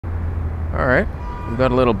Alright, we've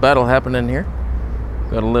got a little battle happening here.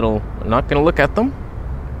 Got a little, I'm not gonna look at them.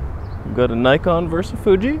 We've got a Nikon versus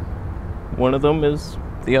Fuji. One of them is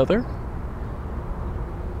the other.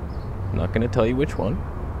 I'm not gonna tell you which one.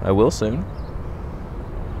 I will soon.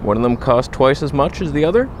 One of them costs twice as much as the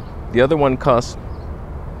other. The other one costs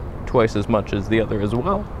twice as much as the other as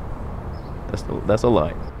well. That's a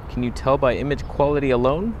lie. Can you tell by image quality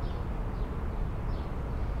alone?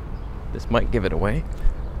 This might give it away.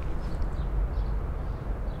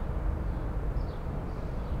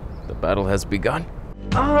 The battle has begun.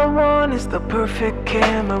 All I want is the perfect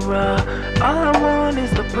camera. All I want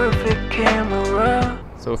is the perfect camera.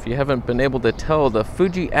 So if you haven't been able to tell, the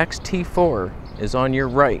Fuji XT4 is on your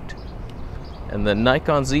right and the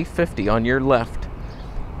Nikon Z50 on your left.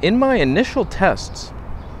 In my initial tests,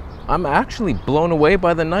 I'm actually blown away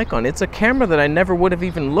by the Nikon. It's a camera that I never would have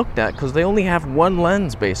even looked at because they only have one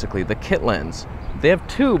lens, basically, the kit lens. They have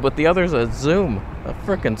two, but the other's a zoom, a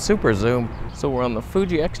frickin' super zoom. So we're on the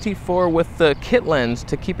Fuji XT4 with the kit lens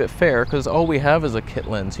to keep it fair, because all we have is a kit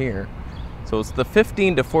lens here. So it's the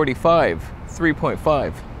 15 to 45,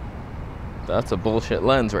 3.5. That's a bullshit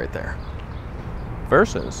lens right there.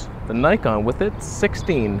 Versus the Nikon with its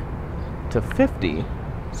 16 to 50,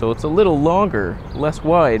 so it's a little longer, less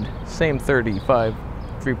wide, same 35,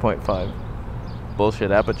 3.5.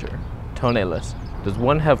 Bullshit aperture, toneless. Does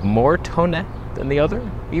one have more tone than the other?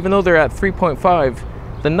 Even though they're at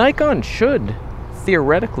 3.5, the Nikon should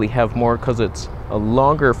theoretically have more because it's a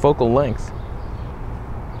longer focal length.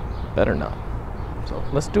 Better not. So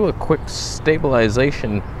let's do a quick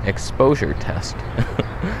stabilization exposure test.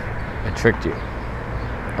 I tricked you.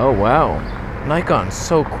 Oh wow, Nikon's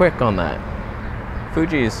so quick on that.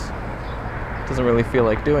 Fuji's doesn't really feel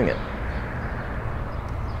like doing it.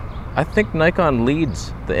 I think Nikon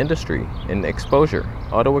leads the industry in exposure,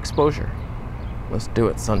 auto exposure. Let's do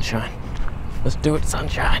it, sunshine. Let's do it,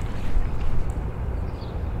 sunshine.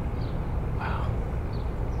 Wow.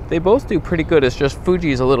 They both do pretty good. It's just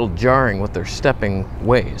Fuji's a little jarring with their stepping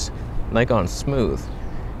ways. Nikon's smooth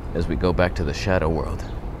as we go back to the shadow world.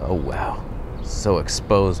 Oh wow, so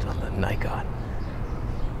exposed on the Nikon.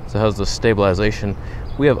 So how's the stabilization?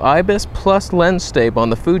 We have IBIS plus lens stab on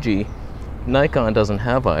the Fuji. Nikon doesn't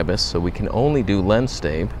have IBIS, so we can only do lens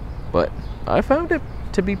stab, but I found it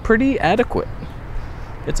to be pretty adequate.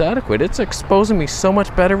 It's adequate. It's exposing me so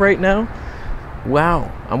much better right now.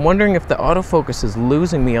 Wow. I'm wondering if the autofocus is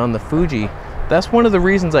losing me on the Fuji. That's one of the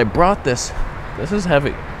reasons I brought this. This is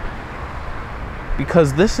heavy.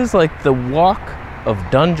 Because this is like the walk of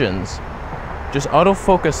dungeons. Just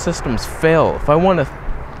autofocus systems fail. If I want to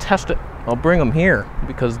test it, I'll bring them here.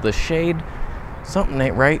 Because the shade, something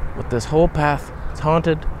ain't right with this whole path. It's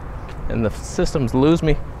haunted. And the systems lose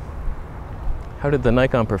me. How did the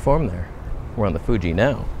Nikon perform there? We're on the Fuji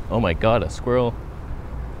now. Oh my god, a squirrel.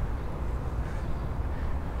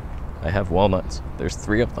 I have walnuts. There's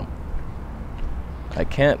 3 of them.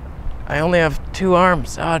 I only have 2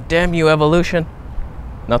 arms. Ah, oh, damn you, evolution.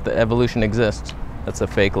 Not that evolution exists. That's a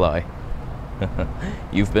fake lie.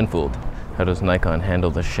 You've been fooled. How does Nikon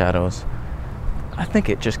handle the shadows? I think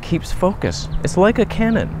it just keeps focus. It's like a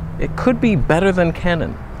Canon. It could be better than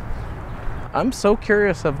Canon. I'm so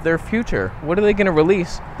curious of their future. What are they going to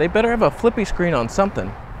release? They better have a flippy screen on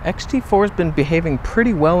something. XT4's been behaving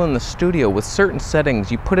pretty well in the studio with certain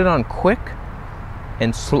settings. You put it on quick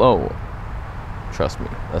and slow. Trust me,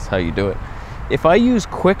 that's how you do it. If I use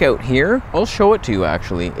quick out here, I'll show it to you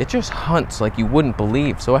actually. It just hunts like you wouldn't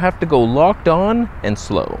believe. So I have to go locked on and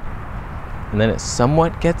slow. And then it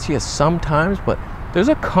somewhat gets you sometimes, but there's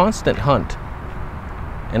a constant hunt.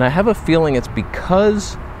 And I have a feeling it's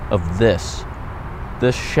because of this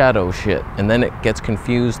shadow shit, and then it gets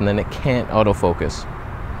confused and then it can't autofocus.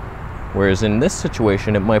 Whereas in this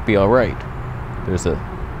situation it might be alright. There's a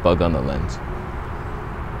bug on the lens.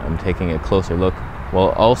 I'm taking a closer look while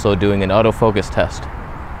also doing an autofocus test.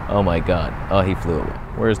 Oh my god. Oh, he flew away.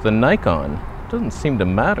 Whereas the Nikon doesn't seem to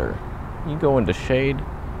matter. You go into shade,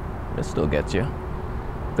 it still gets you.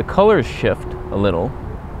 The colors shift a little,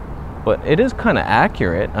 but it is kind of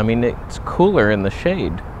accurate. I mean, it's cooler in the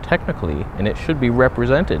shade technically, and it should be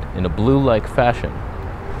represented in a blue-like fashion.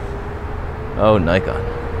 Oh, Nikon.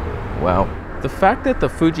 Wow. The fact that the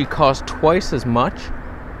Fuji costs twice as much,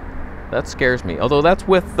 that scares me. Although that's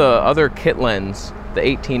with the other kit lens, the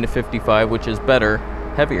 18 to 55, which is better,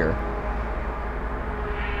 heavier.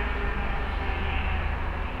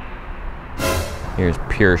 Here's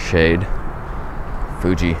pure shade.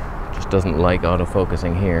 Fuji just doesn't like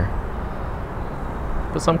autofocusing here.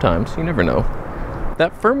 But sometimes, you never know.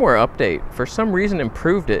 That firmware update, for some reason,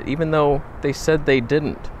 improved it, even though they said they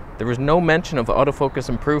didn't. There was no mention of autofocus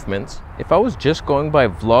improvements. If I was just going by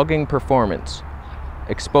vlogging performance,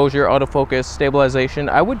 exposure, autofocus, stabilization,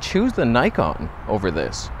 I would choose the Nikon over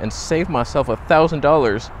this and save myself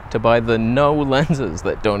 $1,000 to buy the no lenses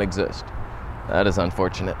that don't exist. That is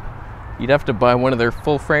unfortunate. You'd have to buy one of their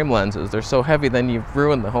full frame lenses. They're so heavy, then you've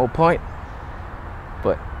ruined the whole point.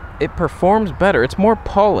 But it performs better. It's more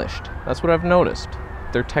polished. That's what I've noticed.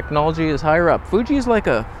 Their technology is higher up. Fuji is like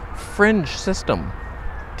a fringe system.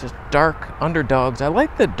 Just dark underdogs. I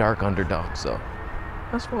like the dark underdogs though.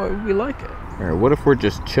 That's why we like it. Alright, what if we're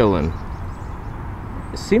just chilling?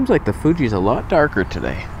 It seems like the Fuji's a lot darker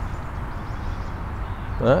today.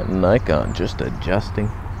 That Nikon just adjusting.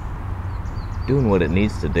 Doing what it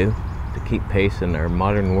needs to do to keep pace in our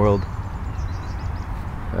modern world.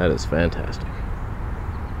 That is fantastic.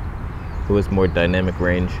 Who has more dynamic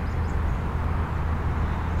range?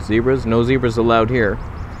 Zebras? No zebras allowed here.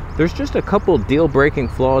 There's just a couple deal-breaking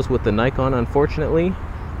flaws with the Nikon, unfortunately.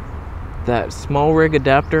 That small rig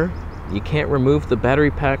adapter, you can't remove the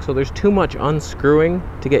battery pack, so there's too much unscrewing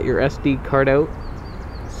to get your SD card out.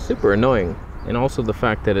 Super annoying. And also the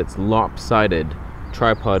fact that it's lopsided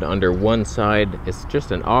tripod under one side. It's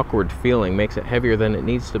just an awkward feeling, makes it heavier than it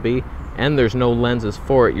needs to be. And there's no lenses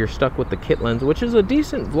for it. You're stuck with the kit lens, which is a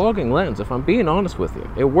decent vlogging lens, if I'm being honest with you.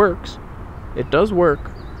 It works. It does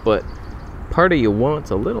work, but part of you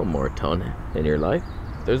wants a little more tone in your life.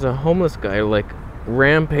 There's a homeless guy like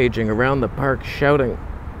rampaging around the park shouting,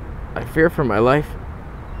 "I fear for my life.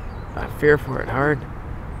 I fear for it hard."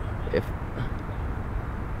 If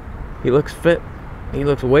he looks fit, he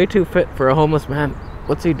looks way too fit for a homeless man.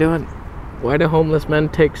 What's he doing? Why do homeless men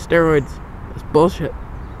take steroids? That's bullshit.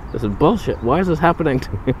 This is bullshit. Why is this happening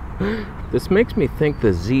to me? This makes me think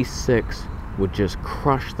the Z6 would just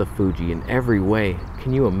crush the Fuji in every way.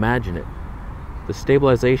 Can you imagine it? The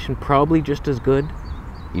stabilization probably just as good.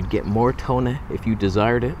 You'd get more tone if you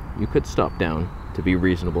desired it. You could stop down to be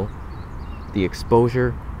reasonable. The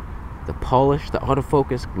exposure, the polish, the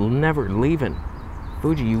autofocus, never leaving.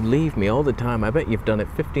 Fuji, you leave me all the time. I bet you've done it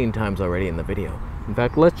 15 times already in the video. In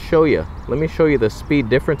fact, let's show you. Let me show you the speed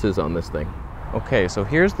differences on this thing. Okay, so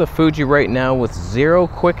here's the Fuji right now with 0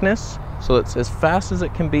 quickness. So it's as fast as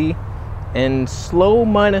it can be, and slow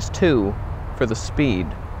 -2 for the speed.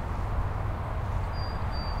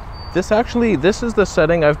 This is the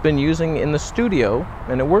setting I've been using in the studio,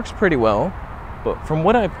 and it works pretty well. But from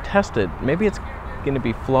what I've tested, maybe it's gonna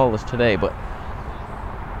be flawless today, but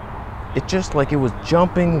it just like it was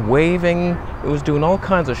jumping, waving, it was doing all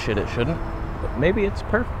kinds of shit it shouldn't, but maybe it's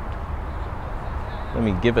perfect. Let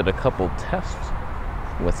me give it a couple tests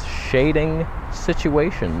with shading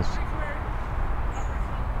situations.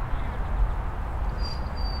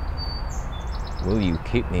 Will you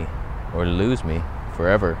keep me or lose me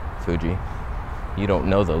forever, Fuji? You don't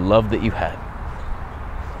know the love that you had.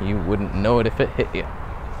 You wouldn't know it if it hit you.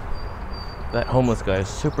 That homeless guy is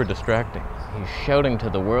super distracting. He's shouting to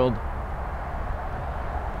the world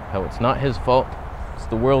how it's not his fault, it's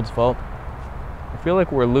the world's fault. I feel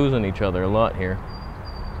like we're losing each other a lot here.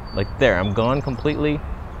 Like there, I'm gone completely.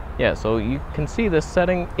 Yeah, so you can see this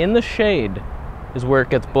setting in the shade is where it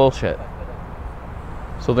gets bullshit.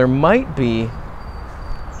 So there might be,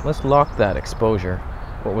 let's lock that exposure.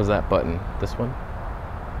 What was that button? This one?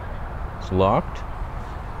 It's locked.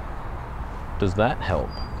 Does that help?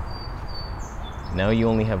 Now you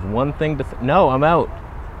only have one thing to, no, I'm out.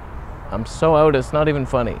 I'm so out, it's not even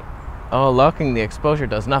funny. Oh, locking the exposure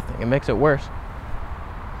does nothing. It makes it worse.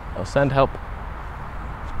 Oh, send help.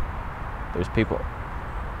 There's people.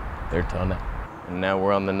 They're tone. And now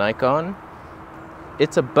we're on the Nikon.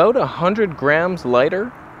 It's about 100 grams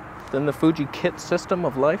lighter than the Fuji kit system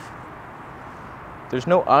of life. There's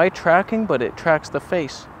no eye tracking, but it tracks the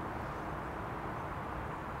face.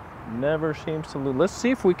 Never seems to lose. Let's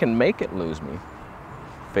see if we can make it lose me.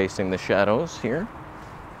 Facing the shadows here.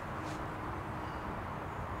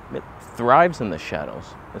 It thrives in the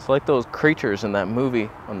shadows. It's like those creatures in that movie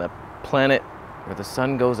on that planet where the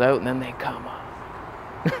sun goes out and then they come up.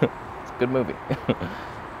 It's a good movie.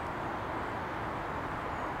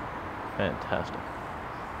 Fantastic.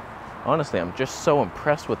 Honestly, I'm just so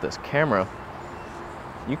impressed with this camera.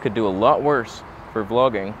 You could do a lot worse for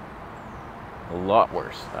vlogging. A lot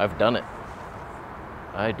worse. I've done it.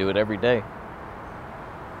 I do it every day.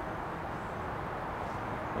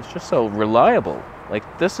 It's just so reliable. Like,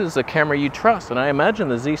 this is a camera you trust, and I imagine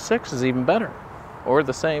the Z6 is even better, or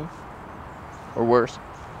the same, or worse.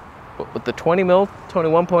 But with the 20mm,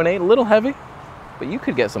 21.8, a little heavy, but you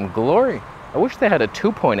could get some glory. I wish they had a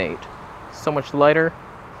 2.8. So much lighter,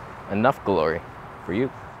 enough glory for you.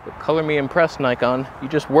 But color me impressed, Nikon. You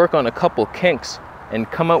just work on a couple kinks and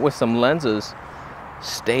come out with some lenses,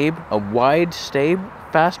 a wide stabe,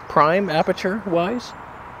 fast prime aperture wise,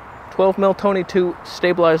 12mm Tony 2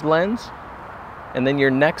 stabilized lens, and then your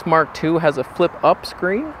next Mark II has a flip up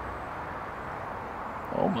screen.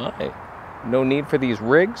 Oh my, no need for these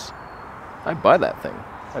rigs. I'd buy that thing.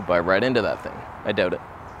 I'd buy right into that thing. I doubt it.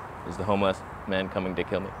 Is the homeless man coming to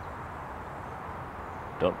kill me?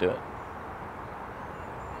 Don't do it.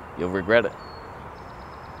 You'll regret it.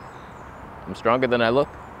 I'm stronger than I look.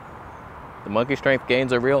 The monkey strength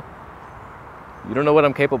gains are real. You don't know what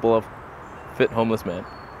I'm capable of. Fit homeless man.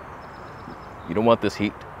 You don't want this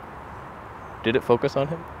heat. Did it focus on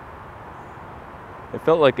him? It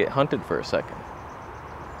felt like it hunted for a second.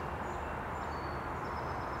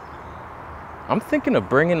 I'm thinking of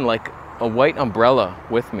bringing like a white umbrella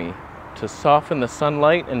with me to soften the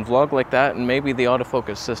sunlight and vlog like that, and maybe the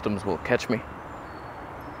autofocus systems will catch me.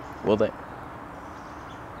 Will they?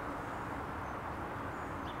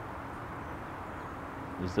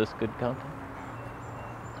 Is this good content?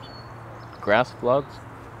 Grass vlogs?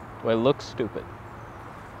 Do I look stupid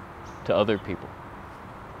to other people?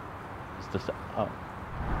 Is this, oh.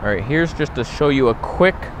 All right, here's just to show you a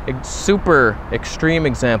quick, super extreme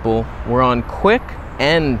example. We're on quick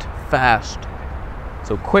and fast.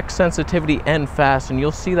 So quick sensitivity and fast, and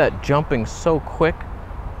you'll see that jumping so quick,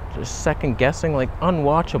 just second guessing, like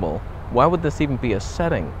unwatchable. Why would this even be a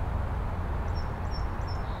setting?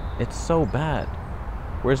 It's so bad.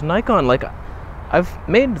 Whereas Nikon, like, I've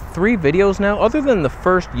made 3 videos now, other than the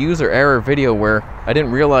first user error video where I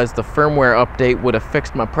didn't realize the firmware update would have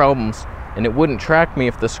fixed my problems and it wouldn't track me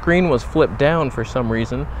if the screen was flipped down for some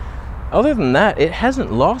reason. Other than that, it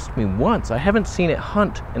hasn't lost me once. I haven't seen it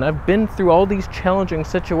hunt, and I've been through all these challenging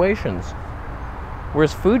situations.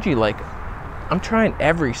 Whereas Fuji, like, I'm trying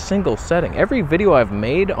every single setting. Every video I've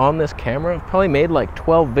made on this camera, I've probably made like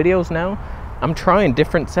 12 videos now. I'm trying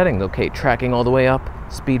different settings. Okay, tracking all the way up,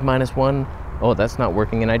 speed -1. Oh, that's not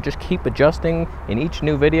working, and I just keep adjusting in each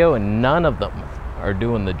new video, and none of them are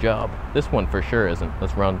doing the job. This one for sure isn't.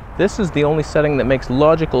 Let's run. This is the only setting that makes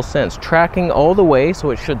logical sense. Tracking all the way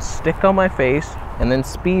so it should stick on my face, and then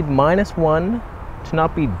speed -1 to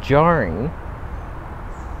not be jarring.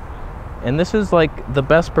 And this is like the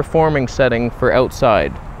best performing setting for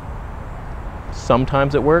outside.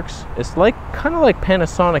 Sometimes it works. It's like kind of like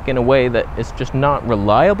Panasonic in a way that it's just not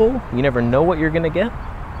reliable. You never know what you're gonna get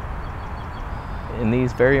in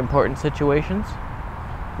these very important situations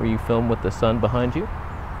where you film with the sun behind you.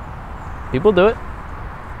 People do it.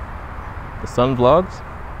 The sun vlogs,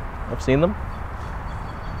 I've seen them.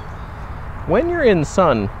 When you're in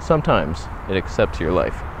sun, sometimes it accepts your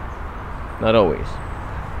life. Not always.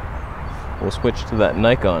 We'll switch to that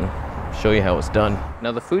Nikon, show you how it's done.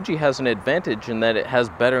 Now the Fuji has an advantage in that it has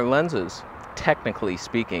better lenses, technically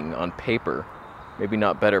speaking, on paper. Maybe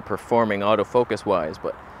not better performing autofocus wise,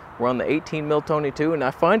 but we're on the 18mm Tony 2, and I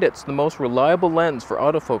find it's the most reliable lens for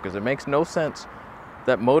autofocus. It makes no sense.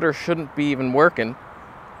 That motor shouldn't be even working,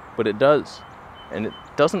 but it does. And it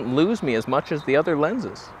doesn't lose me as much as the other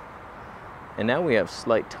lenses. And now we have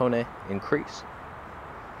slight tone increase.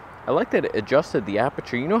 I like that it adjusted the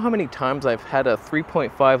aperture. You know how many times I've had a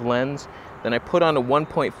 3.5 lens, then I put on a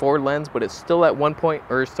 1.4 lens, but it's still at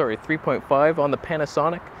 3.5 on the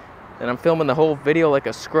Panasonic, and I'm filming the whole video like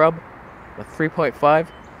a scrub with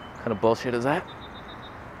 3.5? What kind of bullshit is that?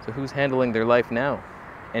 So who's handling their life now?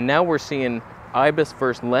 And now we're seeing IBIS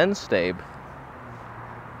versus lens stabe.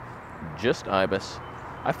 Just IBIS.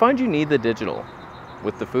 I find you need the digital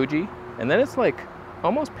with the Fuji, and then it's like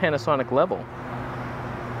almost Panasonic level.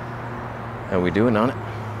 How we doing on it?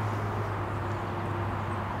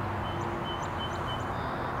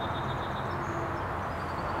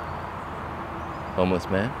 Homeless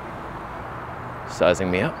man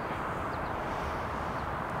sizing me up.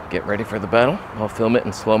 Get ready for the battle. I'll film it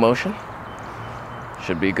in slow motion.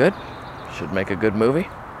 Should be good. Should make a good movie.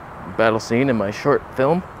 Battle scene in my short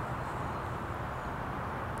film.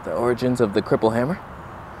 The origins of the cripple hammer.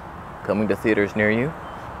 Coming to theaters near you.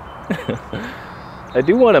 I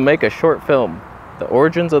do want to make a short film, The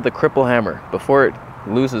Origins of the Cripple Hammer, before it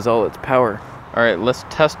loses all its power. Alright, let's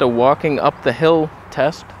test a walking up the hill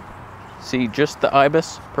test. See just the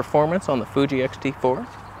IBIS performance on the Fuji XT4.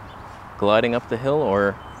 Gliding up the hill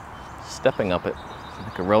or stepping up it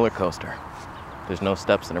like a roller coaster. There's no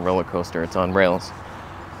steps in a roller coaster, it's on rails.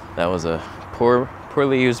 That was a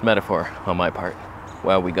poorly used metaphor on my part.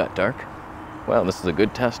 Wow, we got dark. Wow, this is a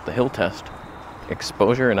good test, the hill test.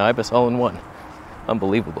 Exposure and IBIS all in one.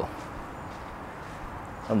 Unbelievable.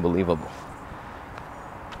 Unbelievable.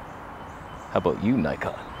 How about you,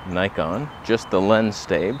 Nikon? Nikon, just the lens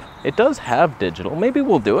stabe. It does have digital. Maybe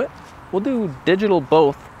we'll do it. We'll do digital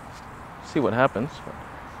both, see what happens.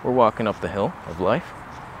 We're walking up the hill of life,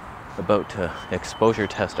 about to exposure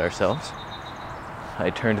test ourselves. I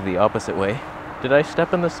turned the opposite way. Did I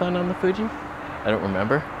step in the sun on the Fuji? I don't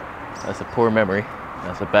remember. That's a poor memory.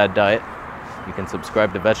 That's a bad diet. You can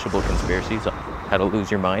subscribe to Vegetable Conspiracies, How to Lose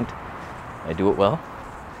Your Mind. I do it well.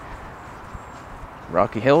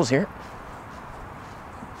 Rocky Hills here.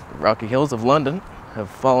 The Rocky Hills of London have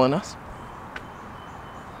fallen us.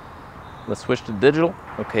 Let's switch to digital.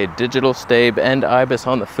 Okay, digital, Stabe, and IBIS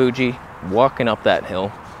on the Fuji. Walking up that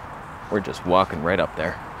hill. We're just walking right up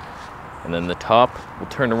there. And then the top will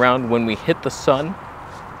turn around when we hit the sun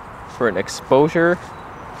for an exposure,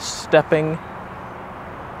 stepping.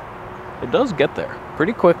 It does get there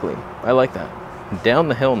pretty quickly. I like that. Down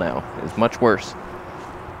the hill now is much worse.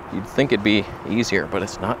 You'd think it'd be easier, but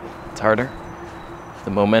it's not. It's harder.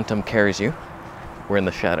 The momentum carries you. We're in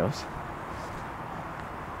the shadows.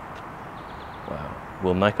 Wow.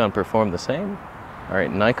 Will Nikon perform the same? All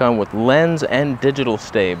right, Nikon with lens and digital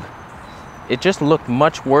Stabe. It just looked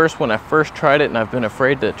much worse when I first tried it, and I've been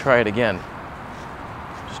afraid to try it again.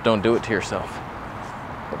 Just don't do it to yourself.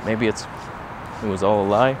 But maybe it was all a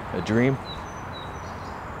lie, a dream.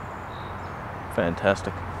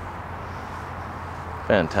 Fantastic.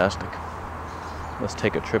 Fantastic. Let's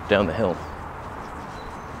take a trip down the hill.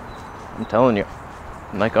 I'm telling you,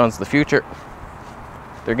 Nikon's the future.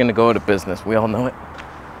 They're gonna go out of business, we all know it.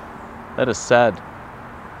 That is sad.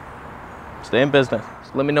 Stay in business.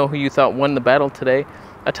 So let me know who you thought won the battle today.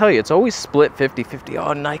 I tell you, it's always split 50-50.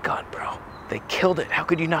 Oh, Nikon, bro. They killed it. How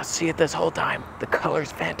could you not see it this whole time? The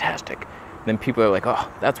color's fantastic. And then people are like,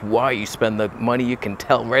 oh, that's why you spend the money. You can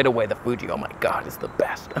tell right away the Fuji, oh my God, is the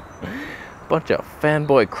best. Bunch of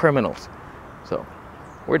fanboy criminals. So,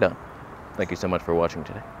 we're done. Thank you so much for watching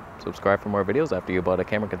today. Subscribe for more videos after you bought a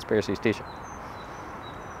Camera Conspiracies t-shirt.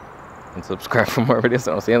 And subscribe for more videos,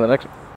 and I'll see you in the next one.